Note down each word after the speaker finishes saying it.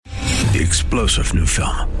The explosive new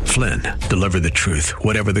film, Flynn, deliver the truth,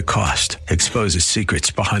 whatever the cost, exposes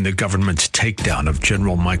secrets behind the government's takedown of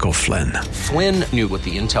General Michael Flynn. Flynn knew what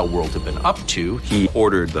the intel world had been up to. He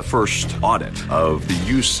ordered the first audit of the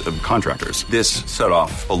use of contractors. This set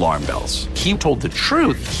off alarm bells. He told the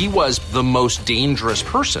truth. He was the most dangerous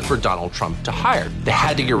person for Donald Trump to hire. They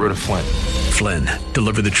had to get rid of Flynn. Flynn,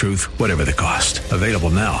 deliver the truth, whatever the cost. Available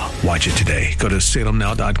now. Watch it today. Go to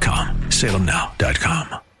salemnow.com.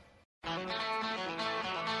 salemnow.com.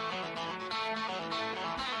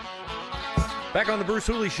 Back on the Bruce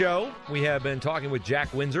Hooley Show, we have been talking with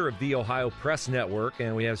Jack Windsor of the Ohio Press Network,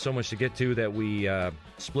 and we have so much to get to that we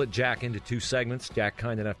split Jack into two segments. Jack,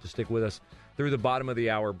 kind enough to stick with us through the bottom of the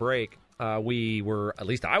hour break. We were, at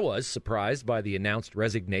least I was, surprised by the announced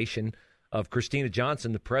resignation of Christina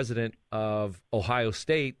Johnson, the president of Ohio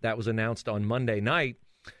State. That was announced on Monday night.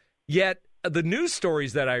 Yet the news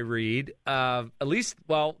stories that I read, at least,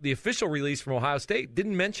 well, the official release from Ohio State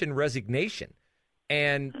didn't mention resignation.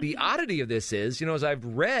 And the oddity of this is, as I've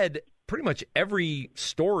read pretty much every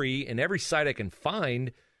story and every site I can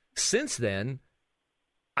find since then,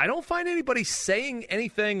 I don't find anybody saying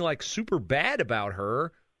anything like super bad about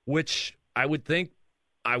her, which I would think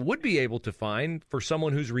I would be able to find for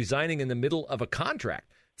someone who's resigning in the middle of a contract.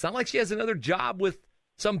 It's not like she has another job with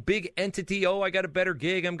some big entity. Oh, I got a better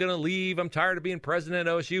gig. I'm going to leave. I'm tired of being president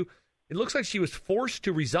at OSU. It looks like she was forced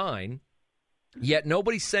to resign. Yet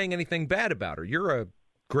nobody's saying anything bad about her. You're a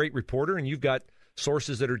great reporter, and you've got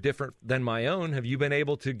sources that are different than my own. Have you been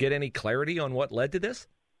able to get any clarity on what led to this?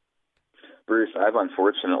 Bruce, I've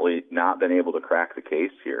unfortunately not been able to crack the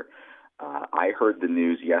case here. I heard the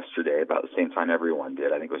news yesterday about the same time everyone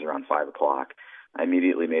did. I think it was around 5 o'clock. I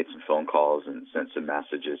immediately made some phone calls and sent some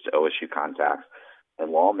messages to OSU contacts and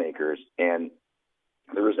lawmakers, and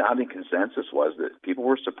the resounding consensus was that people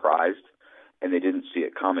were surprised and they didn't see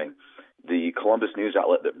it coming. The Columbus News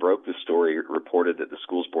outlet that broke the story reported that the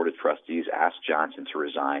school's board of trustees asked Johnson to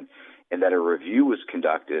resign and that a review was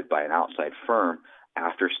conducted by an outside firm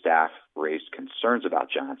after staff raised concerns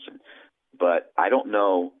about Johnson. But I don't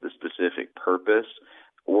know the specific purpose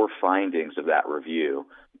or findings of that review.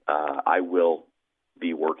 I will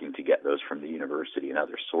be working to get those from the university and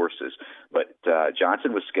other sources. But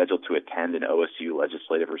Johnson was scheduled to attend an OSU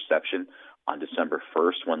legislative reception on December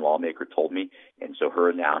 1st, one lawmaker told me, and so her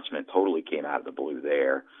announcement totally came out of the blue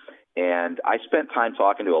there. And I spent time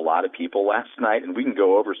talking to a lot of people last night, and we can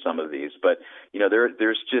go over some of these, but,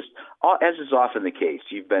 there's just, as is often the case,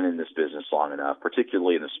 you've been in this business long enough,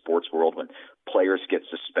 particularly in the sports world when players get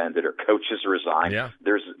suspended or coaches resign. Yeah.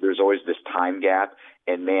 There's always this time gap,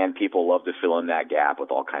 and, man, people love to fill in that gap with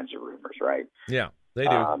all kinds of rumors, right? Yeah, they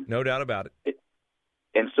do. No doubt about it.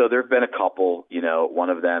 And so there have been a couple, one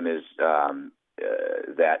of them is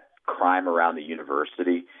that crime around the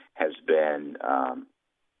university has been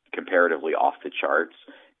comparatively off the charts,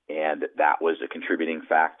 and that was a contributing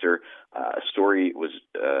factor. A story was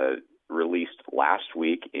released last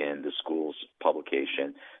week in the school's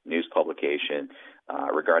news publication,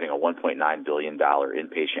 regarding a $1.9 billion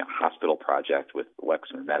inpatient hospital project with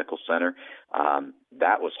Wexner Medical Center.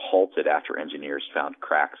 That was halted after engineers found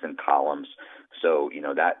cracks in columns. So,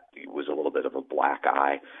 that was a little bit of a black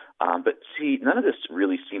eye. But see, none of this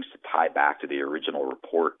really seems to tie back to the original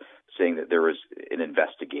report saying that there was an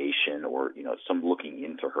investigation or, some looking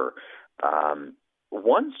into her.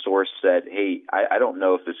 One source said, hey, I don't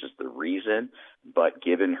know if this is the reason, but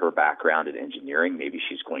given her background in engineering, maybe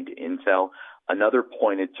she's going to Intel. Another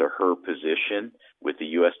pointed to her position with the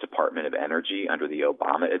U.S. Department of Energy under the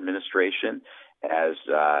Obama administration as,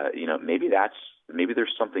 maybe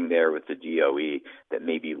there's something there with the DOE that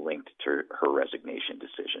may be linked to her resignation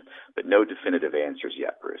decision. But no definitive answers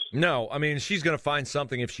yet, Bruce. No, I mean, she's going to find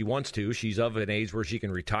something if she wants to. She's of an age where she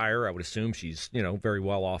can retire. I would assume she's, very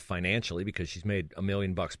well off financially because she's made $1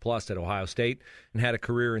 million plus at Ohio State and had a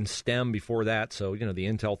career in STEM before that. So, the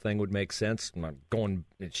Intel thing would make sense.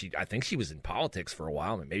 I think she was in politics for a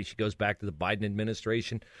while. And maybe she goes back to the Biden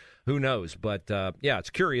administration. Who knows? But, it's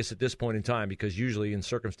curious at this point in time because usually in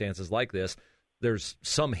circumstances like this, there's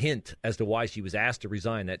some hint as to why she was asked to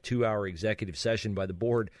resign. That 2-hour executive session by the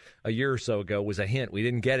board a year or so ago was a hint. We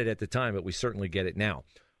didn't get it at the time, but we certainly get it now.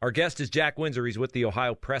 Our guest is Jack Windsor. He's with the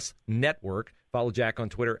Ohio Press Network. Follow Jack on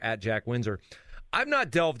Twitter at Jack Windsor. I've not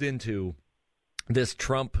delved into this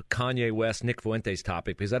Trump, Kanye West, Nick Fuentes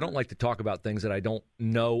topic because I don't like to talk about things that I don't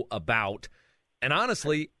know about. And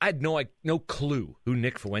honestly, I had no clue who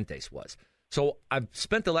Nick Fuentes was. So I've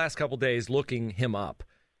spent the last couple days looking him up.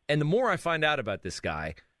 And the more I find out about this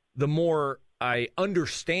guy, the more I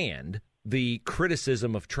understand the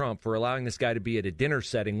criticism of Trump for allowing this guy to be at a dinner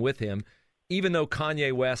setting with him even though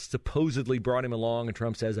Kanye West supposedly brought him along and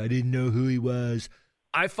Trump says, I didn't know who he was.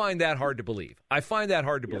 I find that hard to believe.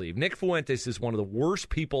 Believe. Nick Fuentes is one of the worst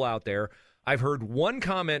people out there. I've heard one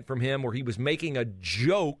comment from him where he was making a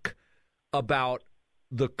joke about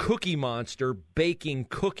the Cookie Monster baking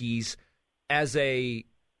cookies as a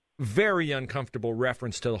very uncomfortable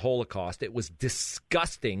reference to the Holocaust. It was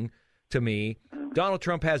disgusting to me. Donald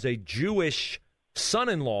Trump has a Jewish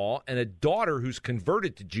son-in-law and a daughter who's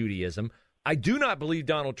converted to Judaism. I do not believe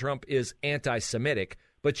Donald Trump is anti-Semitic,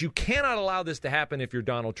 but you cannot allow this to happen if you're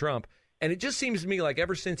Donald Trump. And it just seems to me like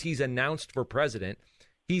ever since he's announced for president,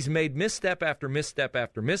 he's made misstep after misstep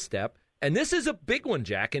after misstep. And this is a big one,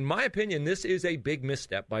 Jack. In my opinion, this is a big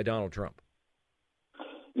misstep by Donald Trump.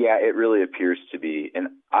 Yeah, it really appears to be. And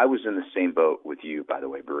I was in the same boat with you, by the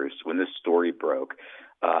way, Bruce, when this story broke.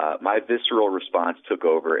 My visceral response took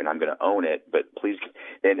over, and I'm going to own it. But please,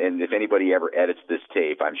 and if anybody ever edits this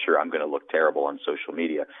tape, I'm sure I'm going to look terrible on social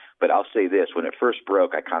media. But I'll say this. When it first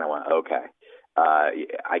broke, I kind of went, okay.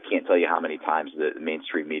 I can't tell you how many times the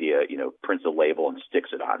mainstream media, prints a label and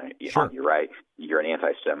sticks it on it. Sure. You're right. You're an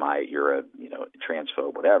anti-Semite. You're a,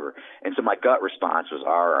 transphobe, whatever. And so my gut response was,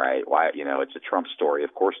 all right, why, it's a Trump story.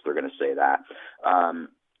 Of course they're going to say that.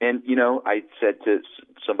 And, I said to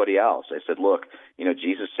somebody else, I said, look,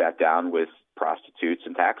 Jesus sat down with prostitutes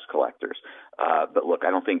and tax collectors. But look,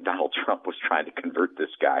 I don't think Donald Trump was trying to convert this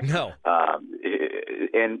guy. No.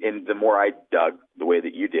 And the more I dug the way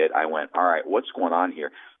that you did, I went, all right, what's going on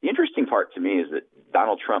here? The interesting part to me is that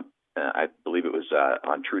Donald Trump, I believe it was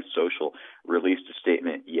on Truth Social, released a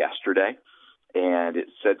statement yesterday. And it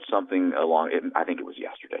said something I think it was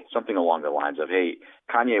yesterday, something along the lines of, hey,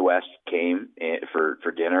 Kanye West came for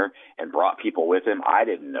dinner and brought people with him. I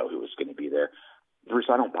didn't know who was going to be there. Bruce,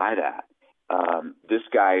 I don't buy that. This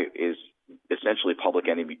guy is essentially public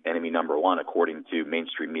enemy number one, according to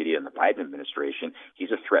mainstream media and the Biden administration.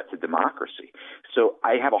 He's a threat to democracy. So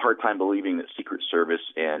I have a hard time believing that Secret Service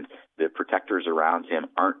and the protectors around him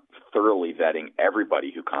aren't thoroughly vetting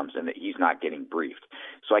everybody who comes and that he's not getting briefed.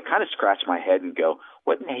 So I kind of scratch my head and go,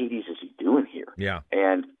 what in the Hades is he doing here? Yeah.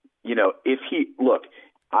 And,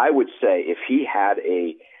 I would say if he had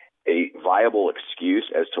a viable excuse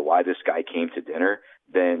as to why this guy came to dinner,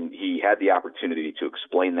 then he had the opportunity to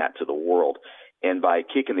explain that to the world. And by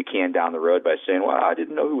kicking the can down the road by saying, well, I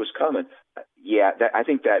didn't know who was coming. I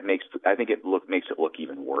think it makes it look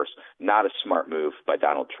even worse. Not a smart move by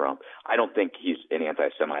Donald Trump. I don't think he's an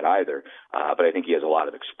anti-Semite either, but I think he has a lot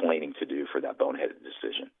of explaining to do for that boneheaded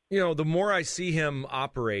decision. The more I see him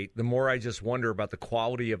operate, the more I just wonder about the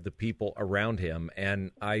quality of the people around him.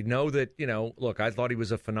 And I know that, look, I thought he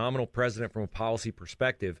was a phenomenal president from a policy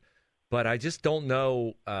perspective, but I just don't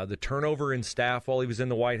know the turnover in staff while he was in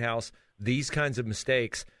the White House, these kinds of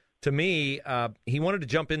mistakes. To me, he wanted to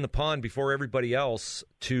jump in the pond before everybody else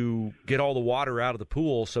to get all the water out of the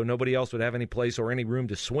pool so nobody else would have any place or any room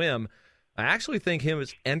to swim. I actually think him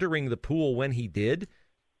as entering the pool when he did,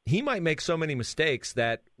 he might make so many mistakes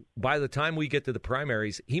that by the time we get to the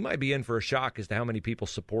primaries, he might be in for a shock as to how many people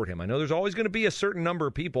support him. I know there's always going to be a certain number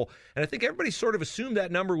of people, and I think everybody sort of assumed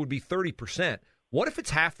that number would be 30%. What if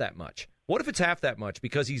it's half that much?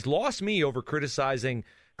 Because he's lost me over criticizing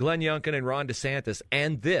Glenn Youngkin and Ron DeSantis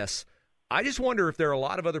and this. I just wonder if there are a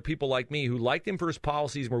lot of other people like me who liked him for his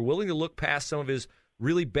policies and were willing to look past some of his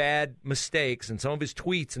really bad mistakes and some of his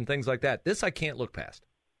tweets and things like that. This I can't look past.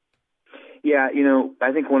 Yeah,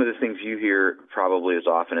 I think one of the things you hear probably as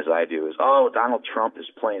often as I do is, oh, Donald Trump is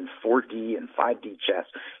playing 4D and 5D chess.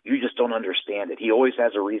 You just don't understand it. He always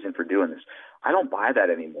has a reason for doing this. I don't buy that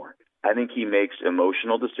anymore. I think he makes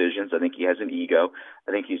emotional decisions. I think he has an ego.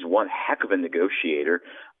 I think he's one heck of a negotiator,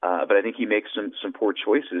 but I think he makes some poor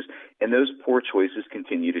choices, and those poor choices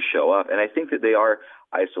continue to show up. And I think that they are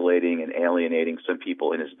isolating and alienating some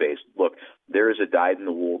people in his base. Look, there is a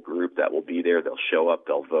dyed-in-the-wool group that will be there. They'll show up.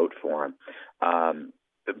 They'll vote for him.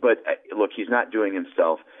 But look, he's not doing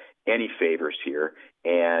himself any favors here.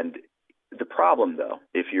 And the problem, though,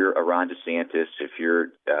 if you're a Ron DeSantis, if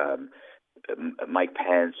you're Mike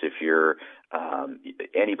Pence, if you're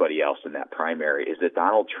anybody else in that primary, is that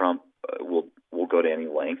Donald Trump will go to any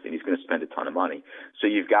length, and he's going to spend a ton of money. So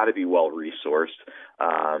you've got to be well-resourced.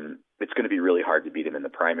 It's going to be really hard to beat him in the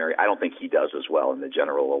primary. I don't think he does as well in the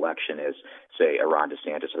general election as, say, a Ron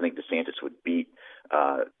DeSantis. I think DeSantis would beat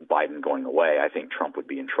Biden going away. I think Trump would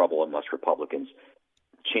be in trouble unless Republicans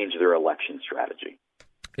change their election strategy.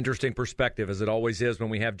 Interesting perspective, as it always is when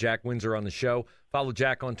we have Jack Windsor on the show. Follow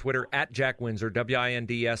Jack on Twitter, @JackWindsor,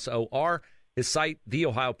 WINDSOR. His site,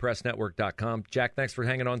 theohiopressnetwork.com. Jack, thanks for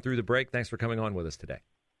hanging on through the break. Thanks for coming on with us today.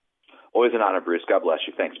 Always an honor, Bruce. God bless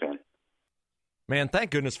you. Thanks, man. Man,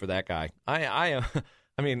 thank goodness for that guy. I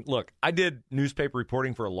mean, look, I did newspaper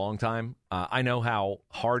reporting for a long time. I know how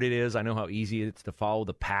hard it is. I know how easy it is to follow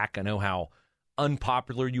the pack. I know how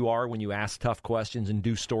unpopular you are when you ask tough questions and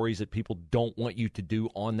do stories that people don't want you to do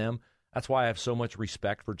on them. That's why I have so much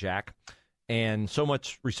respect for Jack and so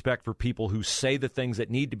much respect for people who say the things that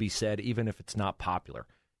need to be said, even if it's not popular.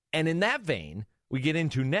 And in that vein, we get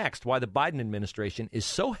into next why the Biden administration is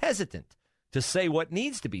so hesitant to say what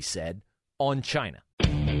needs to be said on China.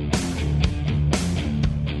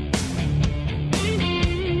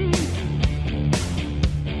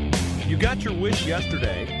 You got your wish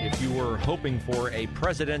yesterday if you were hoping for a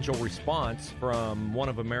presidential response from one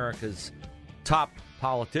of America's top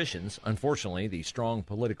politicians. Unfortunately, the strong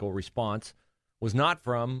political response was not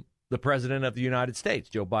from the President of the United States.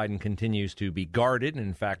 Joe Biden continues to be guarded, and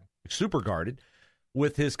in fact, super guarded,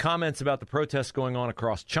 with his comments about the protests going on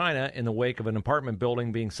across China in the wake of an apartment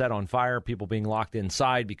building being set on fire, people being locked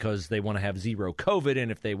inside because they want to have zero COVID,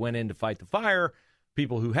 and if they went in to fight the fire,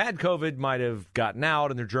 people who had COVID might have gotten out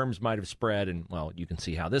and their germs might have spread, and, well, you can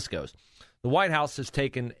see how this goes. The White House has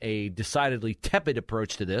taken a decidedly tepid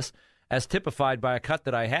approach to this, as typified by a cut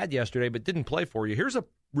that I had yesterday but didn't play for you. Here's a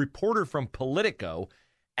reporter from Politico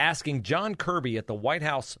asking John Kirby at the White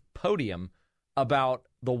House podium about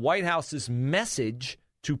the White House's message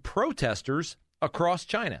to protesters across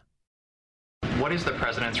China. What is the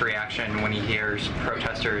president's reaction when he hears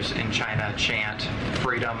protesters in China chant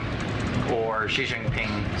freedom or Xi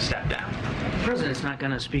Jinping step down? The president's not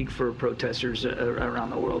going to speak for protesters around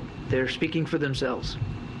the world. They're speaking for themselves.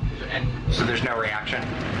 And so there's no reaction?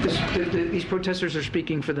 These protesters are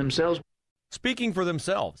speaking for themselves. Speaking for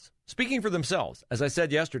themselves. Speaking for themselves. As I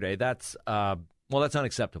said yesterday, that's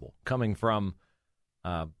unacceptable. Coming from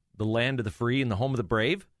the land of the free and the home of the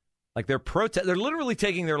brave. Like they're literally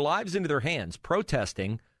taking their lives into their hands,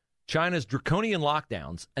 protesting China's draconian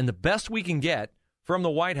lockdowns. And the best we can get from the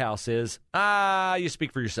White House is, you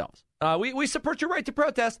speak for yourselves. We support your right to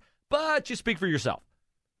protest, but you speak for yourself.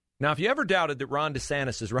 Now, if you ever doubted that Ron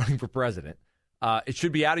DeSantis is running for president, it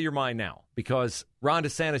should be out of your mind now, because Ron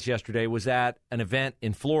DeSantis yesterday was at an event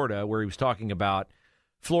in Florida where he was talking about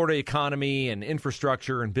Florida economy and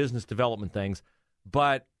infrastructure and business development things.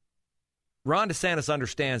 But Ron DeSantis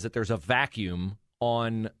understands that there's a vacuum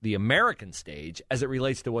on the American stage as it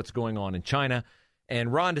relates to what's going on in China.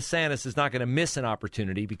 And Ron DeSantis is not going to miss an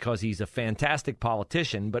opportunity because he's a fantastic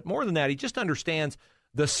politician. But more than that, he just understands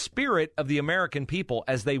the spirit of the American people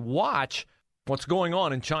as they watch what's going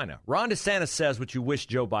on in China. Ron DeSantis says what you wish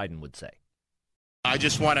Joe Biden would say. I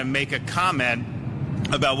just want to make a comment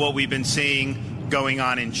about what we've been seeing going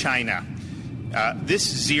on in China. This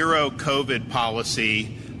zero COVID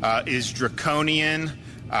policy is draconian.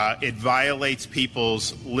 It violates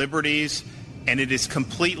people's liberties, and it is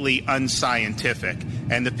completely unscientific.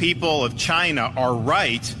 And the people of China are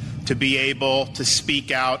right to be able to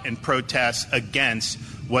speak out and protest against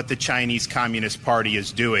what the Chinese Communist Party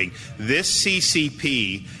is doing. This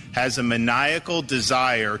CCP has a maniacal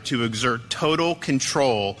desire to exert total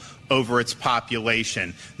control over its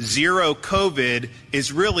population. Zero COVID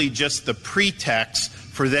is really just the pretext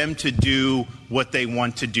for them to do what they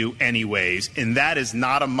want to do anyways. And that is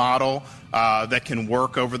not a model that can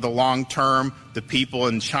work over the long term. The people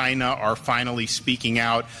in China are finally speaking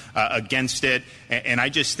out against it. And I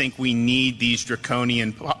just think we need these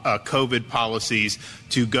draconian COVID policies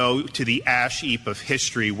to go to the ash heap of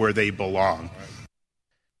history where they belong.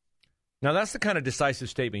 Now, that's the kind of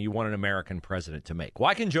decisive statement you want an American president to make.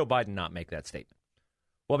 Why can Joe Biden not make that statement?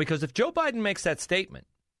 Well, because if Joe Biden makes that statement,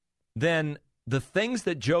 then the things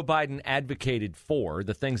that Joe Biden advocated for,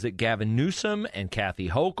 the things that Gavin Newsom and Kathy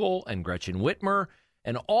Hochul and Gretchen Whitmer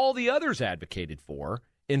and all the others advocated for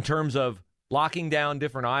in terms of locking down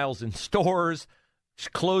different aisles in stores,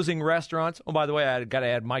 closing restaurants. Oh, by the way, I got to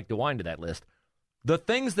add Mike DeWine to that list. The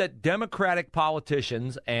things that Democratic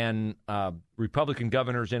politicians and Republican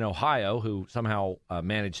governors in Ohio, who somehow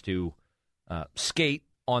managed to skate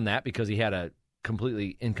on that because he had a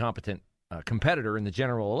completely incompetent competitor in the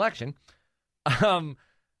general election,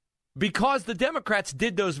 because the Democrats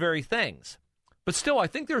did those very things. But still, I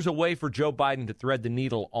think there's a way for Joe Biden to thread the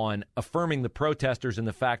needle on affirming the protesters and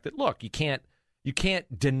the fact that, look, you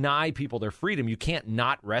can't deny people their freedom. You can't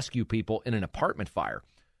not rescue people in an apartment fire.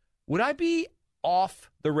 Would I be off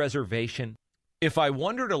the reservation if I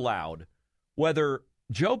wondered aloud whether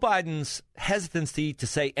Joe Biden's hesitancy to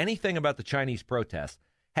say anything about the Chinese protests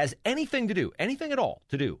has anything at all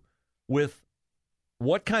to do with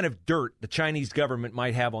what kind of dirt the Chinese government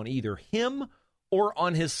might have on either him or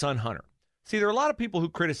on his son Hunter? See, there are a lot of people who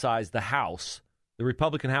criticize the House, the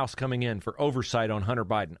Republican House coming in for oversight on Hunter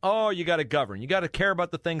Biden. Oh, you got to govern. You got to care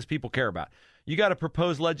about the things people care about. You got to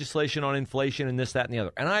propose legislation on inflation and this, that, and the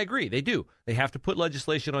other. And I agree, they do. They have to put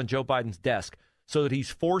legislation on Joe Biden's desk so that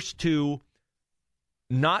he's forced to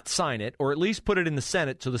not sign it, or at least put it in the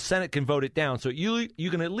Senate so the Senate can vote it down. So you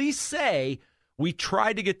can at least say, we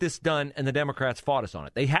tried to get this done and the Democrats fought us on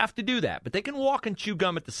it. They have to do that, but they can walk and chew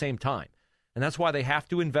gum at the same time. And that's why they have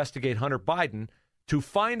to investigate Hunter Biden to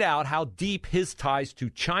find out how deep his ties to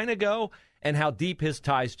China go and how deep his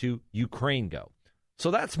ties to Ukraine go.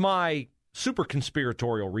 So that's my super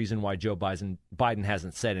conspiratorial reason why Joe Biden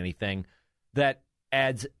hasn't said anything that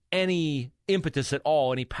adds any impetus at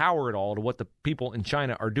all, any power at all to what the people in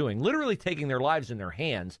China are doing, literally taking their lives in their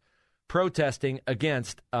hands, protesting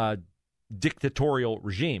against a dictatorial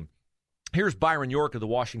regime. Here's Byron York of the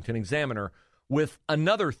Washington Examiner with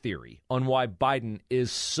another theory on why Biden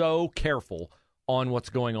is so careful on what's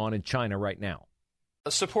going on in China right now.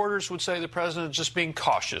 Supporters would say the president is just being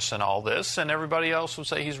cautious in all this, and everybody else would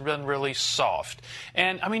say he's been really soft.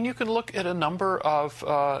 And, I mean, you can look at a number of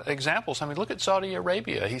examples. I mean, look at Saudi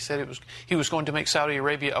Arabia. He said he was going to make Saudi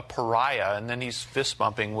Arabia a pariah, and then he's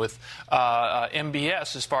fist-bumping with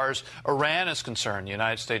MBS as far as Iran is concerned. The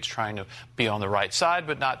United States trying to be on the right side,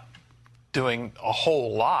 but not doing a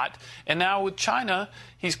whole lot. And now with China,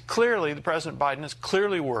 the President Biden is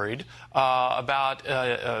clearly worried about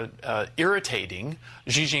irritating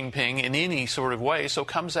Xi Jinping in any sort of way, so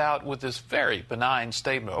comes out with this very benign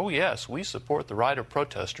statement, oh yes, we support the right of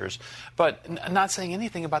protesters, but not saying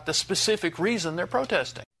anything about the specific reason they're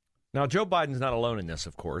protesting. Now, Joe Biden's not alone in this,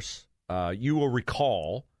 of course. You will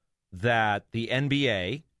recall that the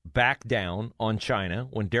NBA backed down on China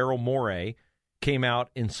when Daryl Morey came out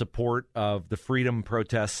in support of the freedom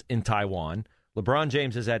protests in Taiwan. LeBron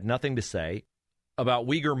James has had nothing to say about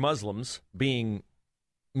Uyghur Muslims being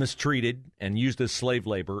mistreated and used as slave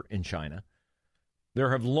labor in China. There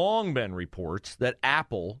have long been reports that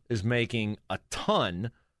Apple is making a ton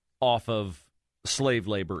off of slave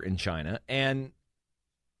labor in China. And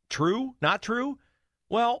true? Not true?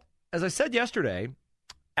 Well, as I said yesterday,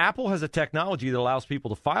 Apple has a technology that allows people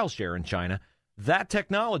to file share in China. That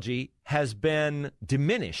technology has been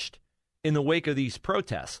diminished in the wake of these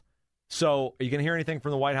protests. So are you going to hear anything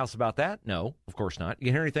from the White House about that? No, of course not. You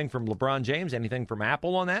can hear anything from LeBron James, anything from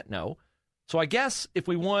Apple on that? No. So I guess if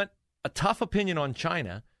we want a tough opinion on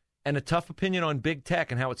China and a tough opinion on big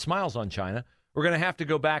tech and how it smiles on China, we're going to have to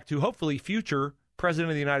go back to hopefully future President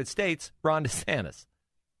of the United States, Ron DeSantis.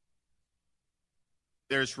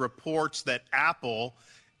 There's reports that Apple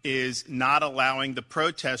is not allowing the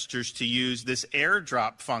protesters to use this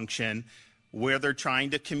airdrop function where they're trying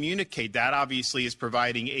to communicate. That obviously is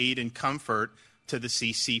providing aid and comfort to the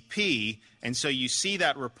CCP. And so you see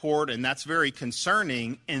that report, and that's very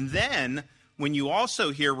concerning. And then when you also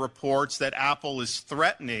hear reports that Apple is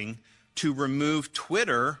threatening to remove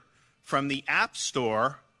Twitter from the App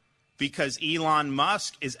Store because Elon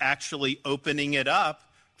Musk is actually opening it up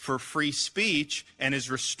for free speech and is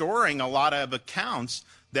restoring a lot of accounts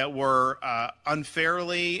that were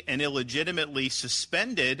unfairly and illegitimately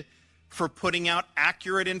suspended for putting out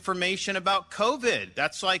accurate information about COVID.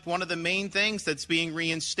 That's like one of the main things that's being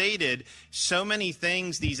reinstated. So many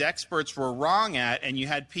things these experts were wrong at, and you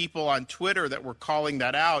had people on Twitter that were calling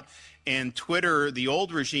that out. And Twitter, the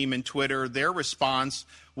old regime in Twitter, their response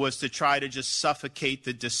was to try to just suffocate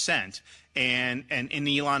the dissent. And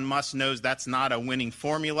Elon Musk knows that's not a winning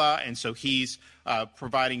formula, and so he's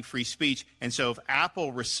providing free speech. And so if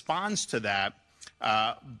Apple responds to that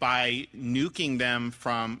by nuking them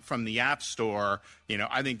from the App Store,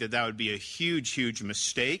 I think that would be a huge, huge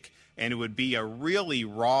mistake. And it would be a really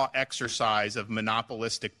raw exercise of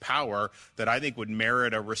monopolistic power that I think would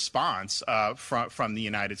merit a response from the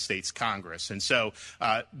United States Congress. And so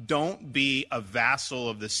don't be a vassal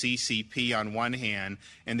of the CCP on one hand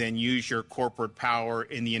and then use your corporate power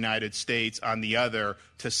in the United States on the other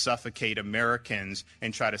to suffocate Americans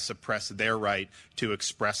and try to suppress their right to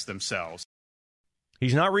express themselves.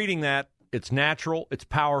 He's not reading that. It's natural. It's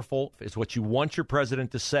powerful. It's what you want your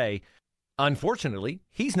president to say. Unfortunately,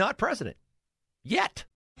 he's not president yet.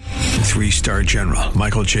 3-star General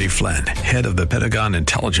Michael J. Flynn, head of the Pentagon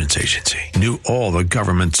Intelligence Agency, knew all the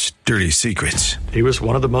government's dirty secrets. He was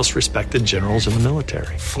one of the most respected generals in the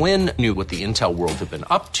military. Flynn knew what the intel world had been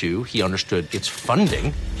up to. He understood its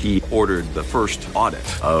funding. He ordered the first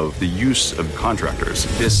audit of the use of contractors.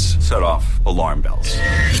 This set off alarm bells.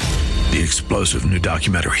 The explosive new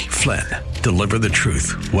documentary, Flynn, Deliver the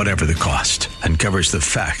Truth, Whatever the Cost, uncovers the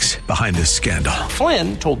facts behind this scandal.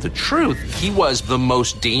 Flynn told the truth. He was the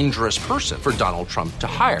most dangerous person for Donald Trump to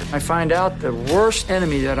hire. I find out the worst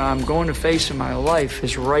enemy that I'm going to face in my life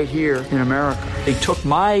is right here in America. They took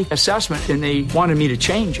my assessment and they wanted me to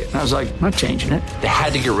change it. And I was like, I'm not changing it. They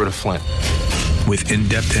had to get rid of Flynn. With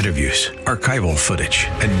in-depth interviews, archival footage,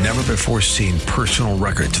 and never-before-seen personal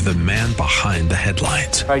records of the man behind the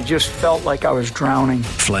headlines. I just felt like I was drowning.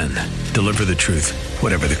 Flynn, Deliver the Truth,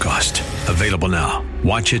 Whatever the Cost. Available now.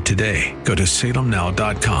 Watch it today. Go to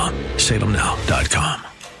salemnow.com. salemnow.com.